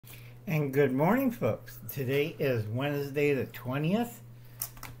And good morning, folks. Today is Wednesday the 20th.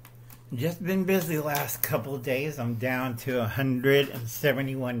 Just been busy the last couple of days. I'm down to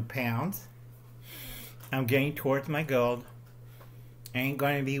 171 pounds. I'm getting towards my goal. I ain't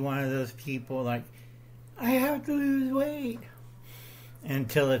going to be one of those people like, I have to lose weight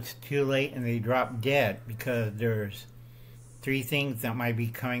until it's too late and they drop dead, because there's 3 things that might be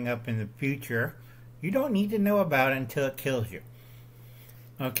coming up in the future. You don't need to know about it until it kills you.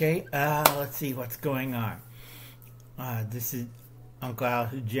 Okay, let's see what's going on. This is Uncle Al's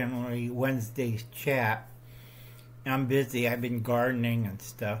generally Wednesday's chat. I'm busy. I've been gardening and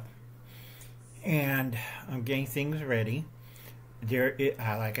stuff, and I'm getting things ready.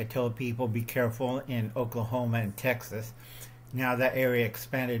 Like I told people, be careful in Oklahoma and Texas. Now that area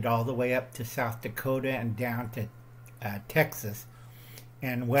expanded all the way up to South Dakota and down to Texas,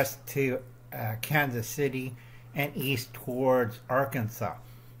 and west to Kansas City, and east towards Arkansas.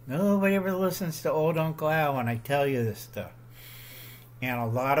 Nobody ever listens to old Uncle Al when I tell you this stuff. And a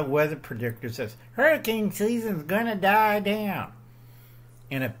lot of weather predictors says hurricane season's gonna die down.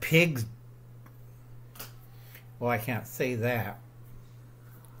 And a pig's, well, I can't say that.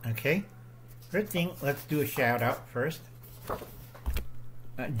 Okay, first thing, let's do a shout out first.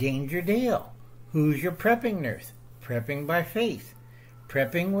 Danger Dale, who's your prepping nurse? Prepping by Faith,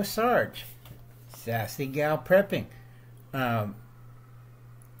 prepping with Sarge, Sassy Gal Prepping.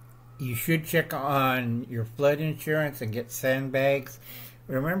 You should check on your flood insurance and get sandbags.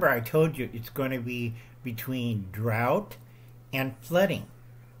 Remember, I told you it's going to be between drought and flooding.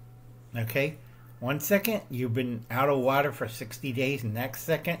 Okay? 1 second, you've been out of water for 60 days. Next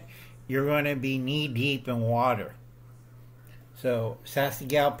second, you're going to be knee-deep in water. So, Sassy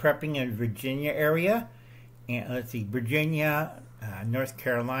Gal Prepping in Virginia area. And let's see, Virginia, North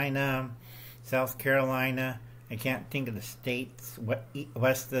Carolina, South Carolina. I can't think of the states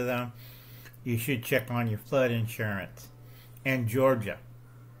west of them. You should check on your flood insurance. And Georgia.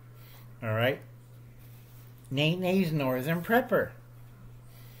 Alright? Nene's Northern Prepper.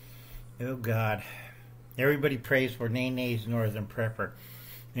 Oh God. Everybody prays for Nene's Northern Prepper.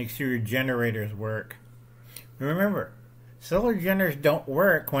 Make sure your generators work. Remember, solar generators don't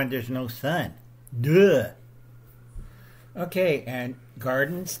work when there's no sun. Duh. Okay, and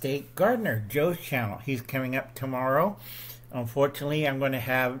Garden State Gardener, Joe's channel. He's coming up tomorrow. Unfortunately, I'm going to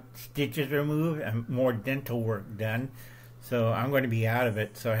have stitches removed and more dental work done. So I'm going to be out of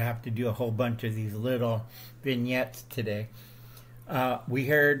it. So I have to do a whole bunch of these little vignettes today. We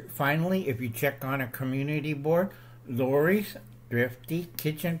heard, finally, if you check on a community board, Lori's Thrifty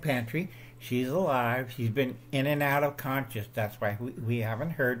Kitchen Pantry. She's alive. She's been in and out of conscious. That's why we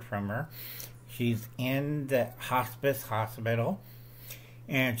haven't heard from her. She's in the hospice hospital,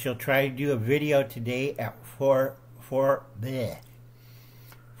 and she'll try to do a video today at 4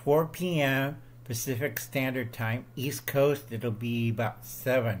 p.m. Pacific Standard Time. East Coast, it'll be about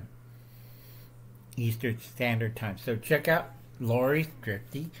 7 Eastern Standard Time. So check out Lori's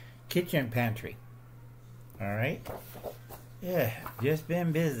Thrifty Kitchen Pantry. Alright? Yeah, just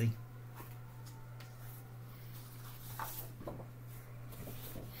been busy.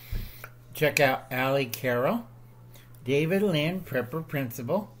 Check out Allie Carroll, David Lynn, Prepper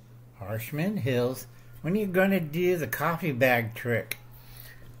Principal, Harshman Hills. When are you going to do the coffee bag trick?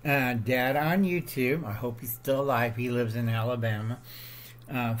 Dad on YouTube. I hope he's still alive. He lives in Alabama.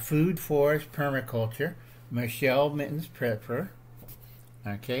 Food Forest Permaculture. Michelle Mittens Prepper.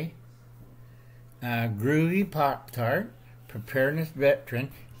 Okay. Groovy Pop Tart. Preparedness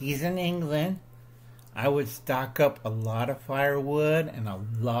Veteran. He's in England. I would stock up a lot of firewood and a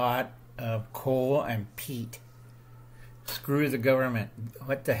lot of coal and peat. Screw the government.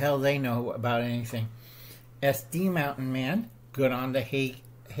 What the hell they know about anything? SD Mountain Man, good on the hay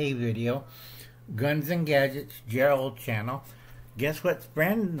video. Guns and Gadgets, Gerald channel. Guess what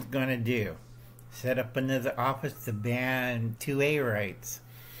Brandon's gonna do? Set up another office to ban 2A rights.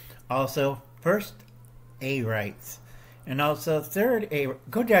 Also, first A rights. And also third A.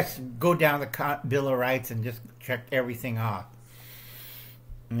 Go down the Bill of Rights and just check everything off.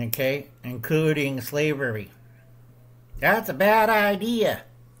 Okay, including slavery. That's a bad idea.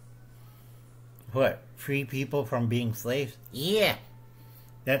 What? Free people from being slaves? Yeah.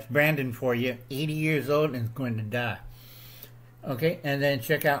 That's Brandon for you. 80 years old and is going to die. Okay, and then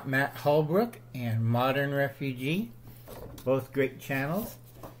check out Matt Holbrook and Modern Refugee. Both great channels.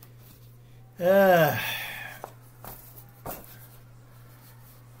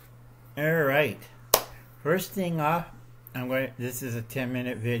 Alright. First thing off, this is a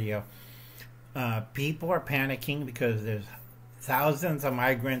 10-minute video. People are panicking because there's thousands of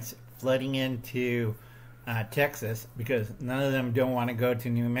migrants flooding into Texas, because none of them don't want to go to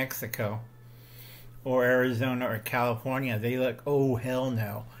New Mexico or Arizona or California. They look, oh hell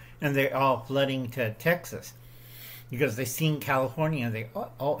no, and they're all flooding to Texas because they seen California. They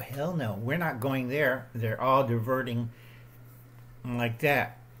oh hell no, we're not going there. They're all diverting like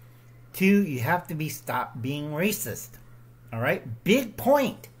that. 2, you have to stop being racist. All right, big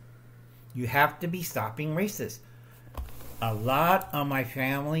point. You have to be stopping racist. A lot of my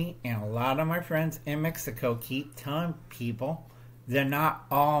family and a lot of my friends in Mexico keep telling people they're not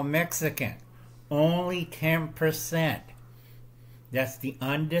all Mexican. Only 10%. That's the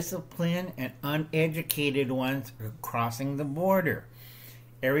undisciplined and uneducated ones crossing the border.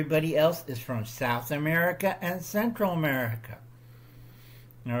 Everybody else is from South America and Central America.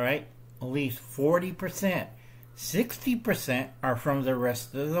 All right? At least 40%. 60% are from the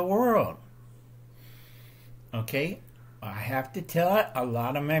rest of the world. Okay? I have to tell it. A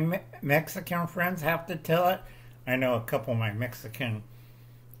lot of my Mexican friends have to tell it. I know a couple of my Mexican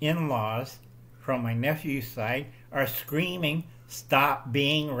in-laws from my nephew's side are screaming, stop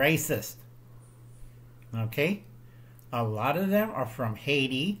being racist. Okay? A lot of them are from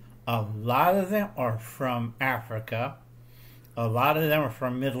Haiti. A lot of them are from Africa. A lot of them are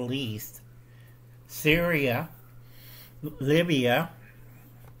from Middle East, Syria, Libya,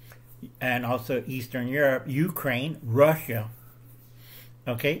 and also Eastern Europe, Ukraine, Russia.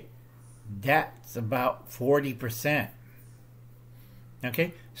 Okay? That's about 40%.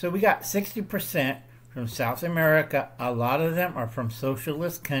 Okay? So we got 60% from South America. A lot of them are from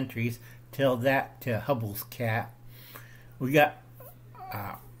socialist countries. Tell that to Hubble's cat. We got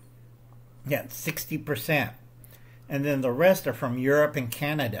 60%. And then the rest are from Europe and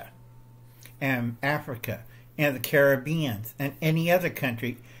Canada and Africa and the Caribbean and any other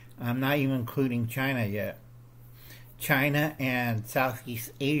country. I'm not even including China yet. China and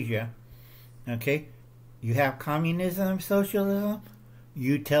Southeast Asia. Okay? You have communism, socialism.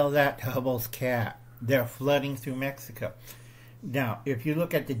 You tell that to Hubble's cat. They're flooding through Mexico. Now, if you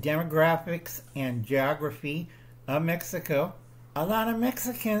look at the demographics and geography of Mexico, a lot of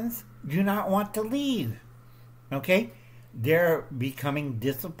Mexicans do not want to leave. Okay? They're becoming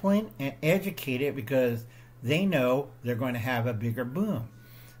disciplined and educated because they know they're going to have a bigger boom.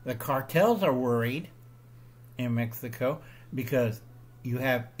 The cartels are worried in Mexico because you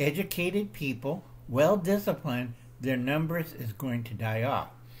have educated people, well disciplined, their numbers is going to die off.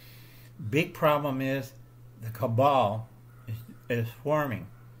 Big problem is the cabal is forming.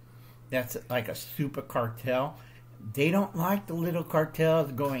 That's like a super cartel. They don't like the little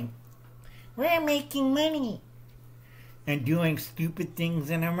cartels going, we're making money, and doing stupid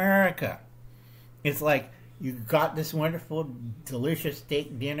things in America. It's like you got this wonderful, delicious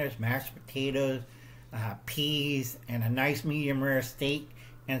steak dinners, mashed potatoes, peas, and a nice medium rare steak,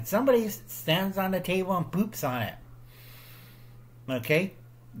 and somebody stands on the table and poops on it. Okay?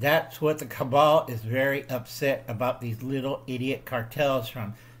 That's what the cabal is very upset about, these little idiot cartels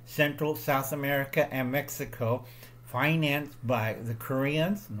from Central, South America, and Mexico, financed by the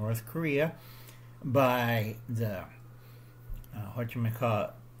Koreans, North Korea, by the,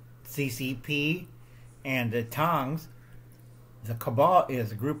 CCP, and the Tongs. The cabal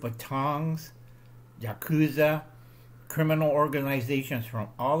is a group of Tongs, Yakuza, criminal organizations from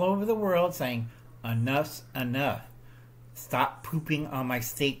all over the world saying, enough's enough. Stop pooping on my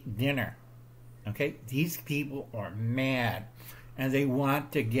steak dinner. Okay? These people are mad. And they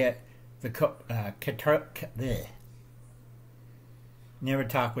want to get the never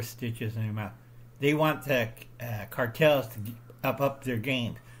talk with stitches in your mouth. They want the cartels to up their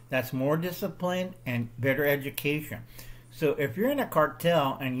games. That's more discipline and better education. So if you're in a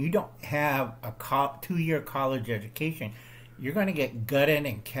cartel and you don't have a 2-year college education, you're going to get gutted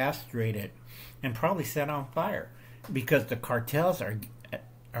and castrated and probably set on fire, because the cartels are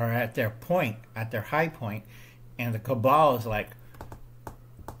at their point, at their high point, and the cabal is like,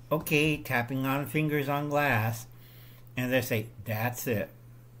 okay, tapping on fingers on glass, and they say, that's it.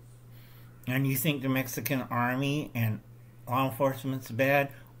 And you think the Mexican army and law enforcement's bad?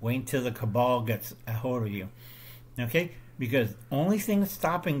 Wait until the cabal gets a hold of you. Okay? Because the only thing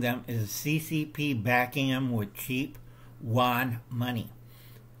stopping them is CCP backing them with cheap yuan money.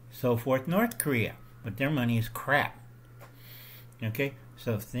 So forth North Korea. But their money is crap. Okay?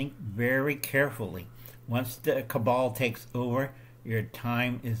 So think very carefully. Once the cabal takes over, your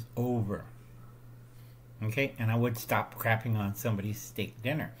time is over. Okay? And I would stop crapping on somebody's steak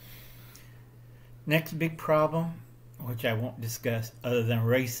dinner. Next big problem, which I won't discuss other than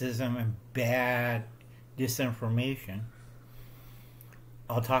racism and bad disinformation.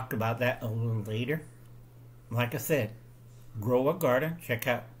 I'll talk about that a little later. Like I said, grow a garden. Check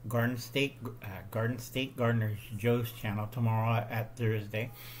out Garden State Gardener Joe's channel tomorrow at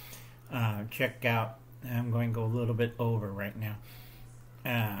Thursday. Check out, I'm going to go a little bit over right now.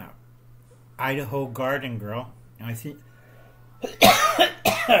 Idaho Garden Girl. I think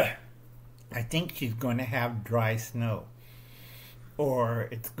I think she's going to have dry snow, or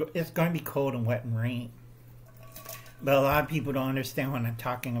it's going to be cold and wet and rainy. But a lot of people don't understand when I'm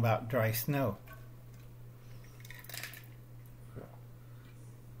talking about dry snow.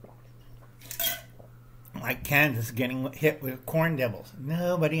 Like Kansas getting hit with corn devils.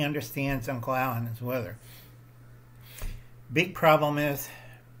 Nobody understands Uncle Al and his weather. Big problem is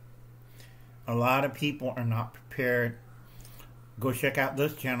a lot of people are not prepared. Go check out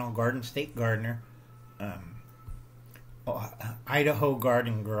this channel, Garden State Gardener, Idaho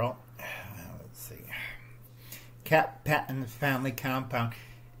Garden Girl. Let's see, Cat Patton's Family Compound.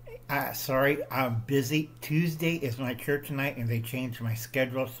 Sorry, I'm busy. Tuesday is my church night, and they changed my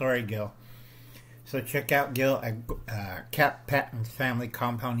schedule. Sorry, Gil. So check out Gil at Cat Patton's Family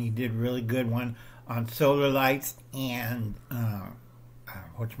Compound. He did a really good one on solar lights and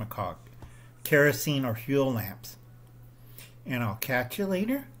whatchamacallit, kerosene or fuel lamps. And I'll catch you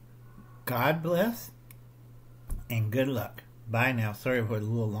later. God bless and good luck. Bye now. Sorry for a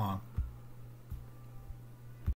little long.